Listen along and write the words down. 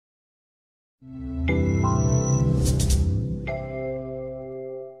A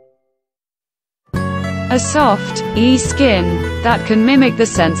soft, e-skin, that can mimic the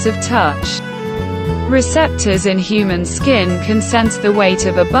sense of touch. Receptors in human skin can sense the weight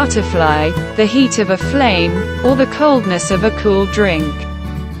of a butterfly, the heat of a flame, or the coldness of a cool drink.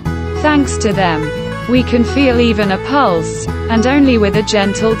 Thanks to them, we can feel even a pulse, and only with a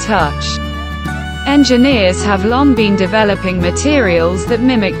gentle touch. Engineers have long been developing materials that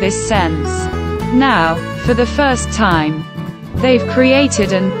mimic this sense. Now, for the first time, they've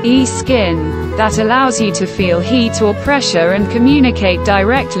created an e-skin that allows you to feel heat or pressure and communicate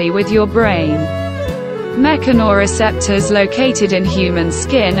directly with your brain. Mechanoreceptors located in human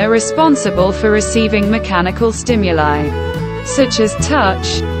skin are responsible for receiving mechanical stimuli, such as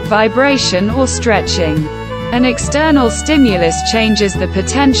touch, vibration or stretching. An external stimulus changes the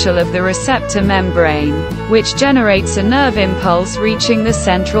potential of the receptor membrane, which generates a nerve impulse reaching the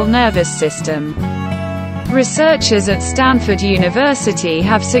central nervous system. Researchers at Stanford University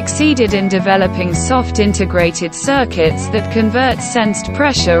have succeeded in developing soft integrated circuits that convert sensed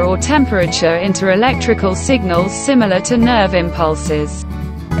pressure or temperature into electrical signals similar to nerve impulses.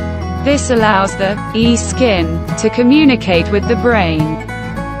 This allows the e-skin to communicate with the brain.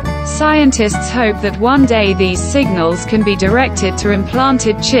 Scientists hope that one day these signals can be directed to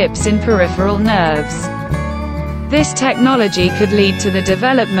implanted chips in peripheral nerves. This technology could lead to the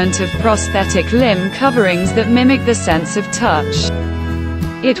development of prosthetic limb coverings that mimic the sense of touch.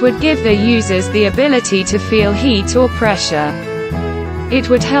 It would give the users the ability to feel heat or pressure. It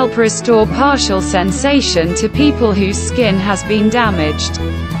would help restore partial sensation to people whose skin has been damaged.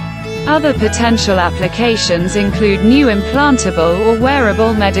 Other potential applications include new implantable or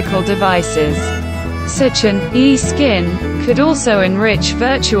wearable medical devices. Such an e-skin could also enrich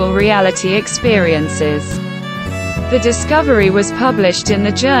virtual reality experiences. The discovery was published in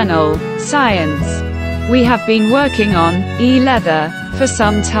the journal Science. We have been working on e-leather for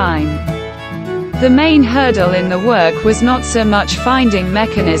some time. The main hurdle in the work was not so much finding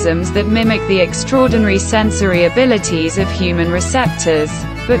mechanisms that mimic the extraordinary sensory abilities of human receptors,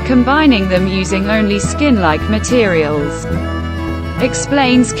 but combining them using only skin-like materials.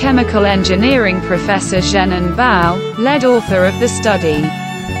 Explains chemical engineering professor Zhenan Bao, lead author of the study.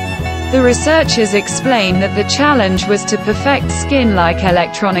 The researchers explain that the challenge was to perfect skin-like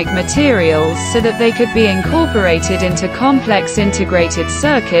electronic materials so that they could be incorporated into complex integrated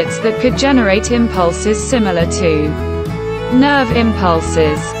circuits that could generate impulses similar to nerve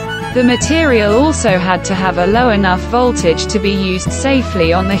impulses. The material also had to have a low enough voltage to be used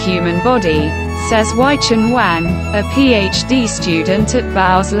safely on the human body, says Weichen Wang, a PhD student at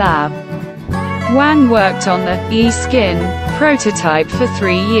Bao's lab. Wang worked on the e-skin prototype for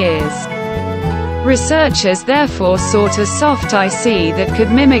 3 years. Researchers therefore sought a soft IC that could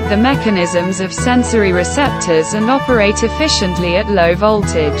mimic the mechanisms of sensory receptors and operate efficiently at low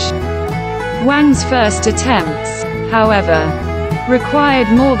voltage. Wang's first attempts, however, required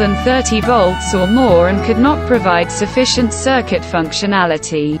more than 30 volts or more and could not provide sufficient circuit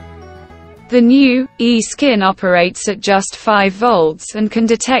functionality. The new e-skin operates at just 5 volts and can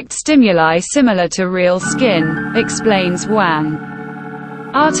detect stimuli similar to real skin, explains Wang.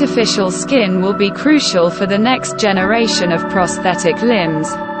 Artificial skin will be crucial for the next generation of prosthetic limbs,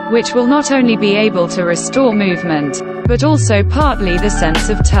 which will not only be able to restore movement, but also partly the sense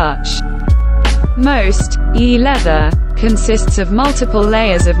of touch. Most e-leather consists of multiple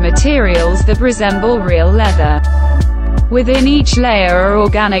layers of materials that resemble real leather. Within each layer are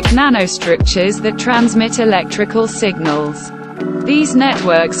organic nanostructures that transmit electrical signals. These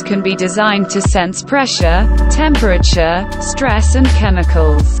networks can be designed to sense pressure, temperature, stress and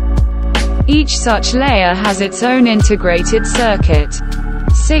chemicals. Each such layer has its own integrated circuit.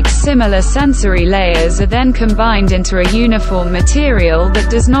 6 similar sensory layers are then combined into a uniform material that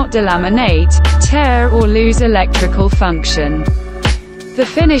does not delaminate, tear or lose electrical function. The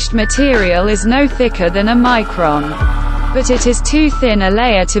finished material is no thicker than a micron, but it is too thin a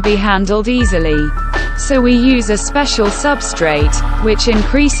layer to be handled easily. So we use a special substrate, which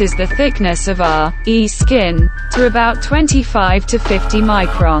increases the thickness of our e-skin to about 25 to 50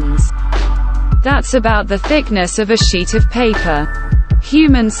 microns. That's about the thickness of a sheet of paper.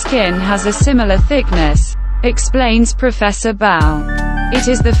 Human skin has a similar thickness, explains Professor Bao. It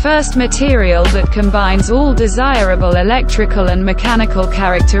is the first material that combines all desirable electrical and mechanical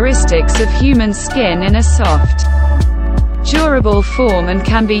characteristics of human skin in a soft, durable form and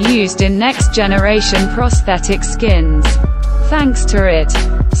can be used in next-generation prosthetic skins. Thanks to it,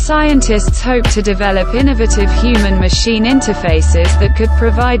 scientists hope to develop innovative human-machine interfaces that could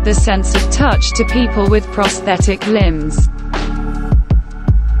provide the sense of touch to people with prosthetic limbs.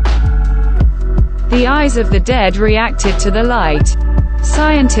 The eyes of the dead reacted to the light.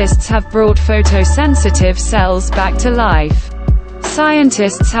 Scientists have brought photosensitive cells back to life.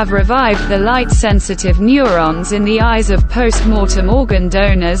 Scientists have revived the light-sensitive neurons in the eyes of post-mortem organ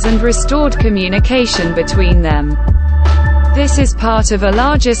donors and restored communication between them. This is part of a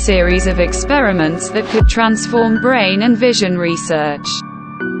larger series of experiments that could transform brain and vision research.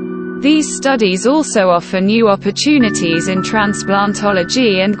 These studies also offer new opportunities in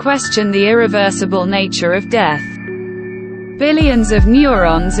transplantology and question the irreversible nature of death. Billions of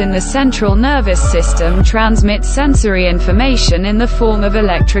neurons in the central nervous system transmit sensory information in the form of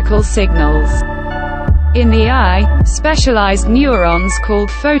electrical signals. In the eye, specialized neurons called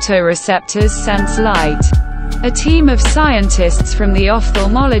photoreceptors sense light. A team of scientists from the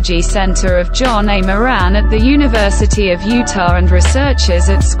Ophthalmology Center of John A. Moran at the University of Utah and researchers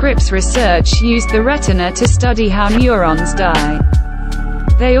at Scripps Research used the retina to study how neurons die.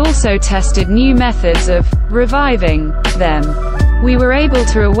 They also tested new methods of reviving them. We were able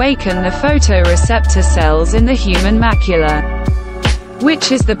to awaken the photoreceptor cells in the human macula,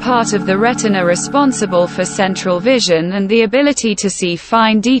 which is the part of the retina responsible for central vision and the ability to see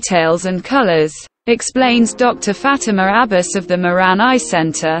fine details and colors, explains Dr. Fatima Abbas of the Moran Eye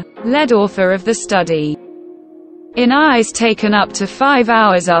Center, lead author of the study. In eyes taken up to 5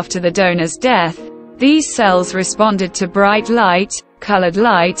 hours after the donor's death, these cells responded to bright light, colored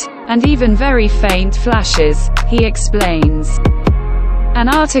light, and even very faint flashes, he explains. An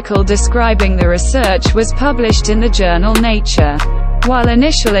article describing the research was published in the journal Nature. While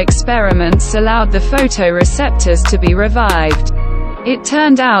initial experiments allowed the photoreceptors to be revived, it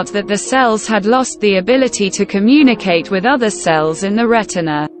turned out that the cells had lost the ability to communicate with other cells in the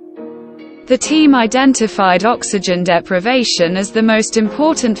retina. The team identified oxygen deprivation as the most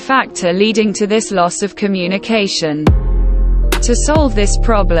important factor leading to this loss of communication. To solve this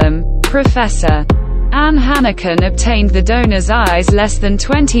problem, Professor Anne Hanneken obtained the donor's eyes less than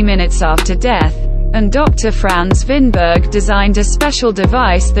 20 minutes after death, and Dr. Franz Winberg designed a special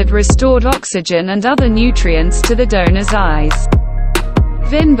device that restored oxygen and other nutrients to the donor's eyes.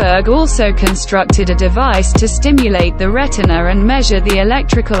 Winberg also constructed a device to stimulate the retina and measure the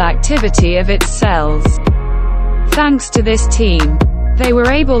electrical activity of its cells. Thanks to this team, they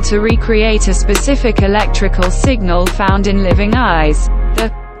were able to recreate a specific electrical signal found in living eyes,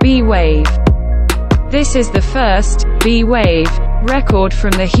 the B wave. This is the first B wave record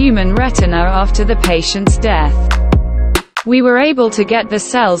from the human retina after the patient's death. We were able to get the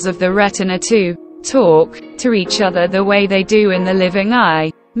cells of the retina to talk to each other the way they do in the living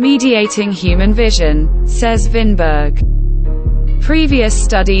eye, mediating human vision, says Winberg. Previous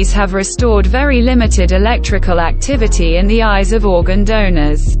studies have restored very limited electrical activity in the eyes of organ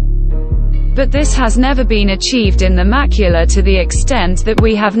donors. But this has never been achieved in the macula to the extent that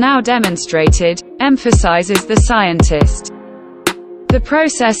we have now demonstrated, emphasizes the scientist. The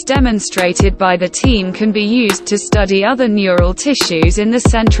process demonstrated by the team can be used to study other neural tissues in the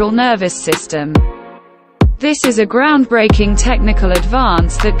central nervous system. This is a groundbreaking technical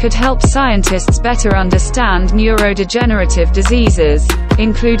advance that could help scientists better understand neurodegenerative diseases,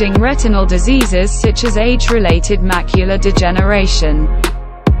 including retinal diseases such as age-related macular degeneration.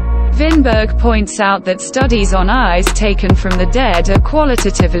 Winberg points out that studies on eyes taken from the dead are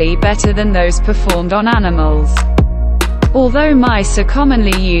qualitatively better than those performed on animals. Although mice are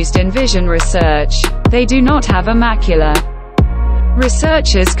commonly used in vision research, they do not have a macula.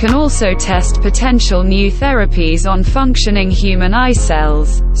 Researchers can also test potential new therapies on functioning human eye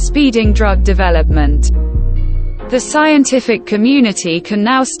cells, speeding drug development. The scientific community can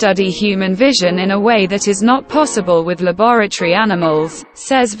now study human vision in a way that is not possible with laboratory animals,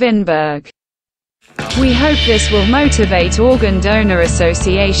 says Winberg. We hope this will motivate organ donor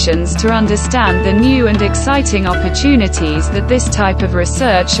associations to understand the new and exciting opportunities that this type of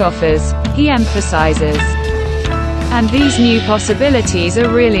research offers, he emphasizes. And these new possibilities are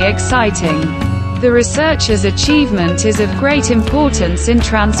really exciting. The researchers' achievement is of great importance in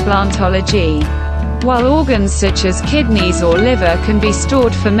transplantology. While organs such as kidneys or liver can be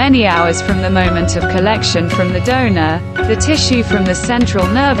stored for many hours from the moment of collection from the donor, the tissue from the central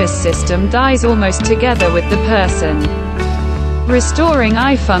nervous system dies almost together with the person. Restoring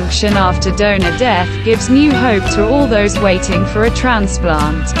eye function after donor death gives new hope to all those waiting for a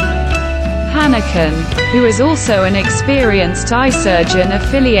transplant. Hanneken, who is also an experienced eye surgeon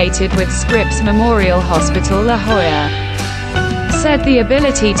affiliated with Scripps Memorial Hospital La Jolla, said the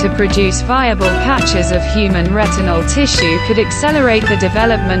ability to produce viable patches of human retinal tissue could accelerate the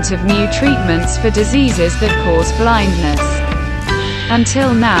development of new treatments for diseases that cause blindness.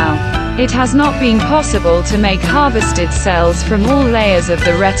 Until now, It has not been possible to make harvested cells from all layers of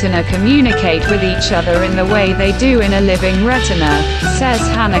the retina communicate with each other in the way they do in a living retina, says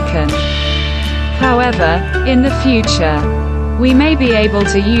Hanneken. However, in the future, we may be able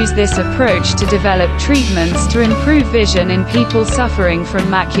to use this approach to develop treatments to improve vision in people suffering from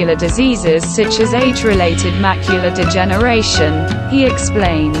macular diseases such as age-related macular degeneration, he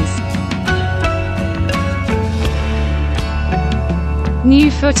explains.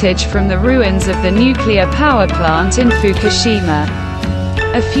 New footage from the ruins of the nuclear power plant in Fukushima.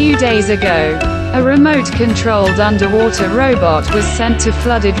 A few days ago, a remote-controlled underwater robot was sent to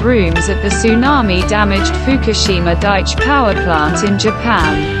flooded rooms at the tsunami-damaged Fukushima Daiichi power plant in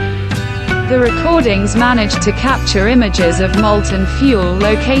Japan. The recordings managed to capture images of molten fuel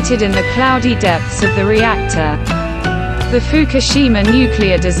located in the cloudy depths of the reactor. The Fukushima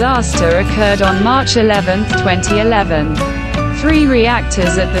nuclear disaster occurred on March 11, 2011. 3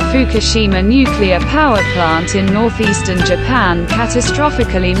 reactors at the Fukushima nuclear power plant in northeastern Japan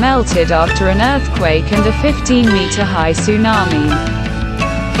catastrophically melted after an earthquake and a 15-meter-high tsunami.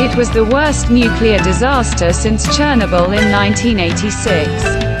 It was the worst nuclear disaster since Chernobyl in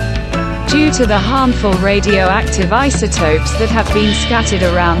 1986. Due to the harmful radioactive isotopes that have been scattered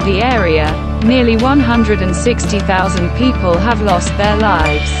around the area, nearly 160,000 people have lost their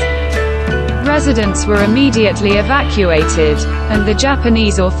lives. Residents were immediately evacuated, and the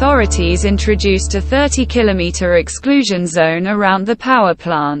Japanese authorities introduced a 30-kilometer exclusion zone around the power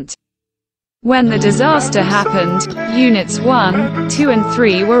plant. When the disaster happened, Units 1, 2 and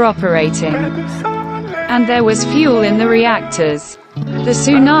 3 were operating. And there was fuel in the reactors. The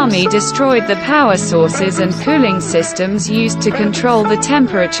tsunami destroyed the power sources and cooling systems used to control the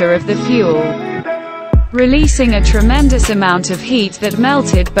temperature of the fuel, releasing a tremendous amount of heat that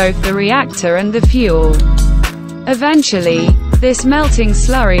melted both the reactor and the fuel. Eventually, this melting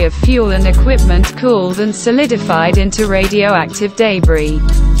slurry of fuel and equipment cooled and solidified into radioactive debris.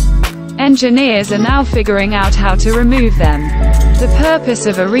 Engineers are now figuring out how to remove them. The purpose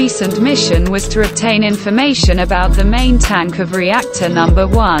of a recent mission was to obtain information about the main tank of reactor number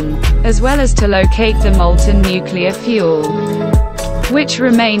 1, as well as to locate the molten nuclear fuel, which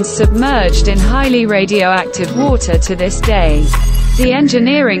remains submerged in highly radioactive water to this day. The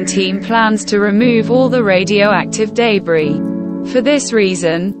engineering team plans to remove all the radioactive debris. For this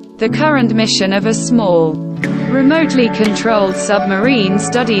reason, the current mission of a small, remotely controlled submarine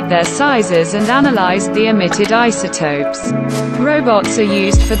studied their sizes and analyzed the emitted isotopes. Robots are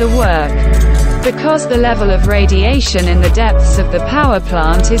used for the work, because the level of radiation in the depths of the power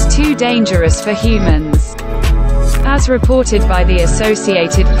plant is too dangerous for humans. As reported by the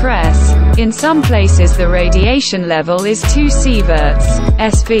Associated Press, in some places the radiation level is 2 sieverts,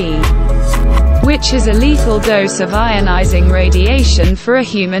 SV, which is a lethal dose of ionizing radiation for a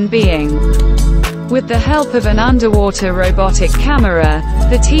human being. With the help of an underwater robotic camera,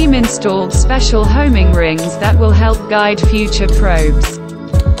 the team installed special homing rings that will help guide future probes.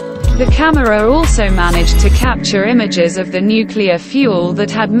 The camera also managed to capture images of the nuclear fuel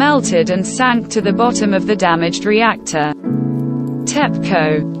that had melted and sank to the bottom of the damaged reactor.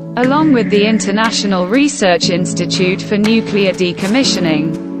 TEPCO, along with the International Research Institute for Nuclear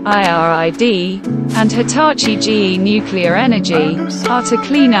Decommissioning, IRID, and Hitachi GE Nuclear Energy, are to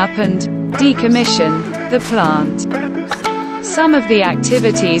clean up and decommission the plant. Some of the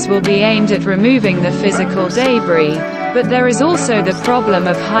activities will be aimed at removing the physical debris, but there is also the problem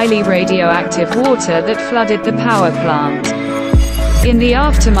of highly radioactive water that flooded the power plant. In the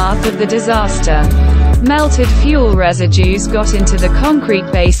aftermath of the disaster, melted fuel residues got into the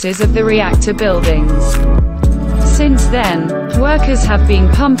concrete bases of the reactor buildings. Since then, workers have been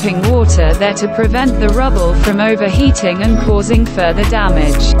pumping water there to prevent the rubble from overheating and causing further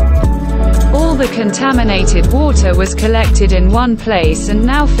damage. All the contaminated water was collected in one place and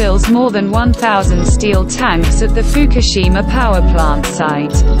now fills more than 1,000 steel tanks at the Fukushima power plant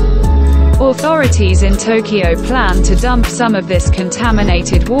site. Authorities in Tokyo plan to dump some of this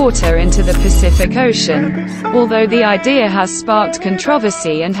contaminated water into the Pacific Ocean, although the idea has sparked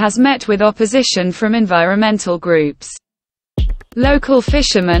controversy and has met with opposition from environmental groups, local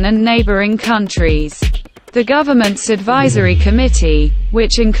fishermen and neighboring countries. The government's advisory committee,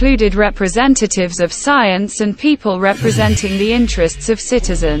 which included representatives of science and people representing the interests of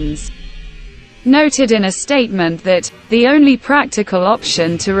citizens, noted in a statement that the only practical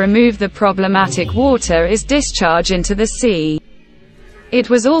option to remove the problematic water is discharge into the sea. It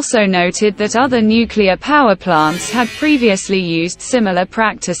was also noted that other nuclear power plants had previously used similar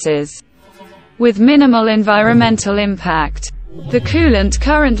practices, with minimal environmental impact. The coolant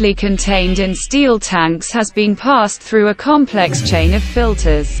currently contained in steel tanks has been passed through a complex chain of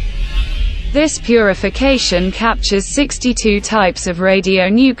filters. This purification captures 62 types of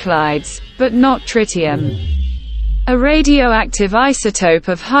radionuclides, but not tritium, a radioactive isotope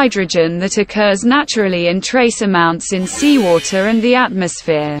of hydrogen that occurs naturally in trace amounts in seawater and the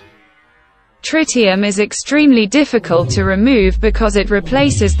atmosphere. Tritium is extremely difficult to remove because it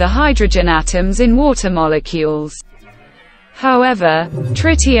replaces the hydrogen atoms in water molecules. However,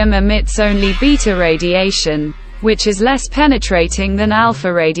 tritium emits only beta radiation, which is less penetrating than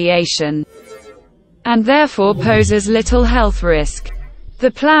alpha radiation, and therefore poses little health risk.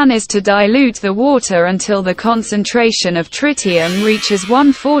 The plan is to dilute the water until the concentration of tritium reaches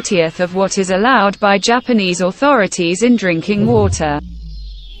 1/40th of what is allowed by Japanese authorities in drinking water.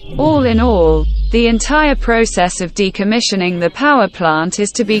 All in all, the entire process of decommissioning the power plant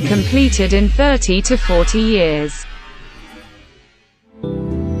is to be completed in 30 to 40 years.